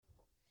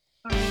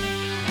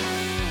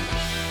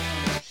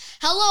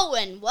Hello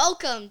and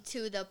welcome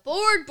to the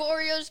Bored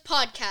Boreos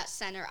Podcast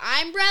Center.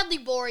 I'm Bradley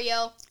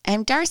Boreo.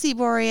 I'm Darcy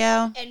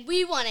Boreo. And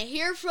we want to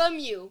hear from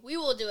you. We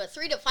will do a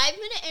 3 to 5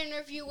 minute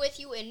interview with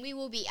you and we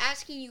will be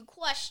asking you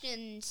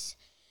questions.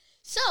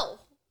 So,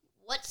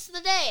 what's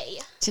the day?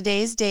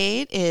 Today's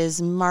date is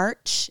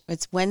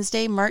it's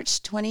Wednesday,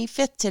 March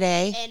 25th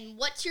today. And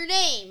what's your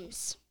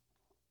names?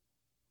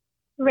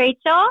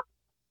 Rachael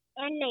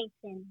and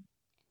Nathan.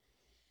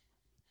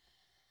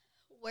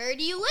 Where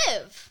do you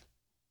live?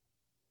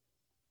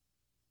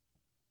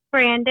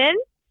 Brandon,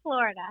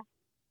 Florida.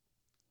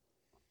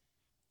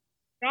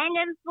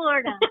 Brandon,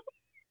 Florida.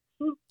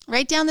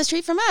 Right down the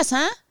street from us,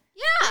 huh?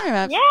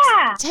 Yeah.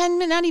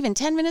 Not even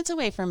 10 minutes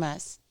away from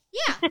us.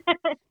 Yeah.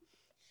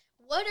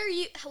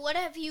 What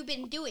have you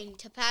been doing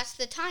to pass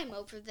the time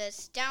over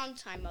this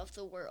downtime of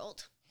the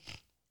world?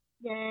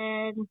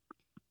 Good.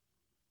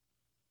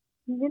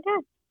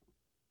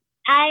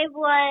 I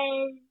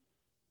was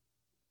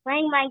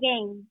playing my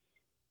games.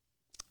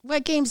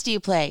 What games do you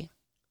play?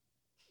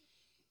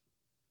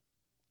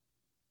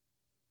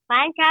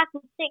 Minecraft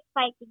and Stick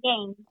Fight the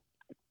game.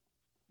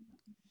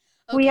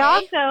 Okay. We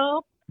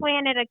also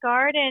planted a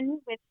garden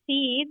with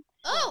seeds.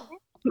 Oh,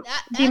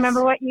 Do you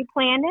remember what you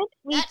planted?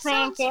 We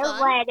planted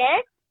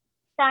lettuce,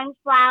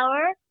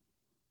 sunflower,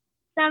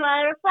 some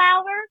other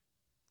flowers,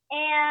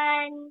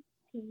 and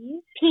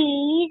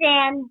peas,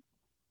 and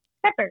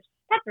peppers.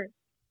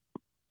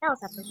 Bell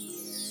peppers.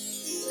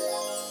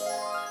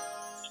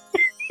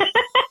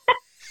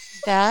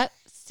 That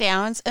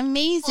sounds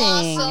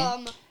amazing.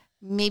 Awesome.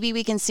 Maybe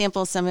we can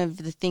sample some of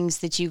the things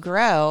that you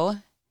grow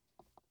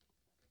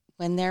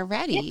when they're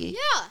ready.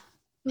 Yeah.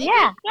 Maybe.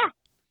 Yeah.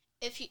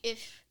 If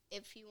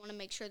you want to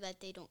make sure that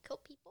they don't kill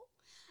people.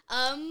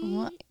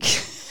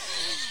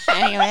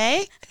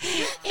 Anyway.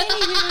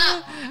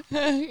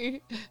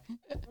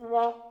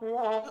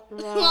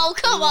 Oh,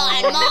 come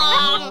on,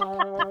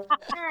 Mom.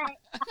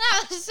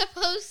 That was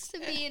supposed to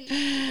be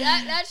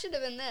that should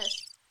have been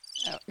this.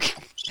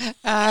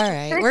 All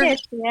right,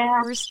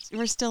 Yeah.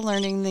 we're still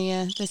learning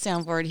the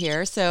soundboard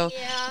here. So,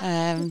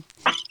 Yeah.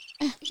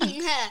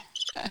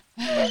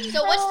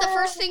 So what's the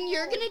first thing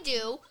you're gonna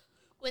do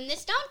when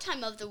this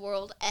downtime of the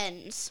world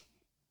ends?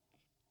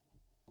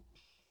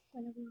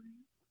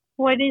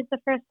 What is the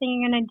first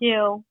thing you're going to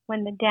do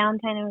when the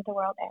downtime of the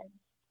world ends?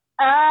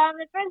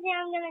 The first thing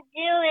I'm going to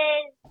do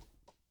is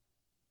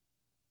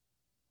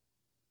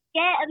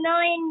get a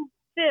million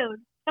food.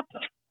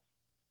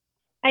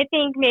 I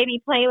think maybe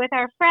play with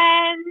our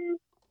friends,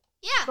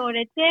 Yeah. go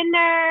to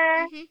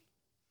dinner,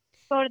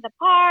 go to the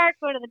park,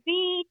 go to the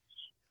beach.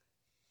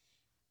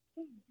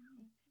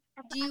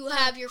 Do you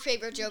have your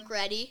favorite joke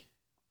ready?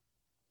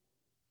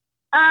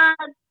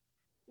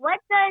 What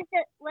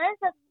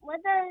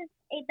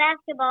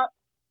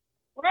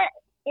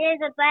is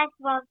a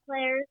basketball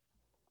player's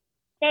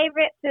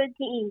favorite food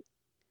to eat?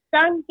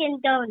 Dunkin'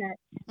 Donuts.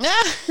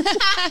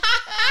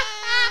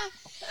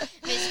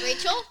 Miss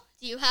Rachel,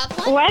 do you have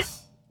one?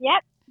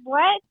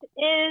 What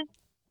is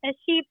a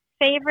sheep's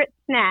favorite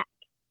snack?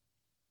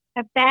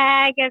 A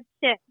bag of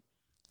chips.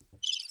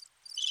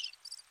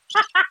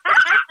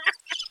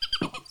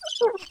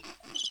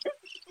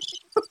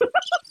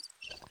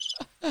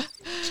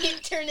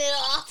 Can't turn it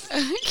off.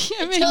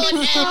 Can't make Until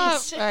it it stop.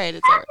 ends. All right,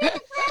 it's over.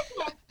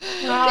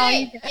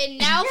 Okay, and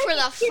now for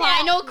the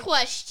final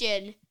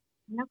question.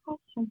 No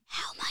question.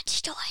 How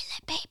much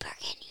toilet paper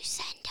can you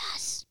send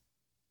us?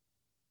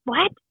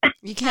 What?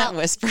 You can't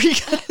whisper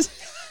because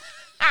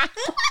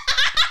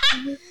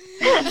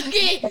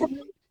Okay.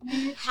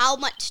 How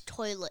much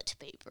toilet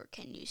paper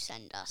can you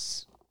send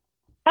us?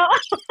 How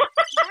much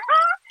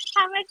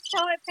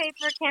toilet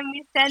paper can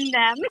we send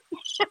them?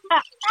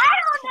 I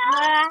don't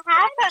know.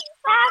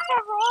 Half a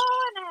roll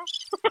and a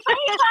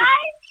 25?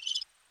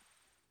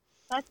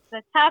 That's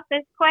the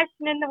toughest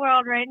question in the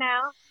world right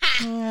now.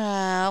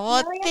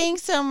 well,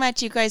 thanks so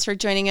much, you guys, for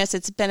joining us.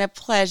 It's been a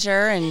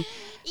pleasure, and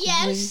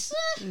Yes.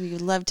 we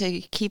love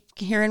to keep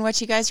hearing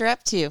what you guys are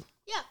up to.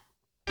 Yeah.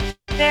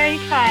 Very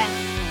fun.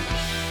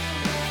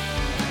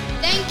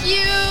 Thank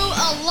you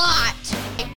a lot.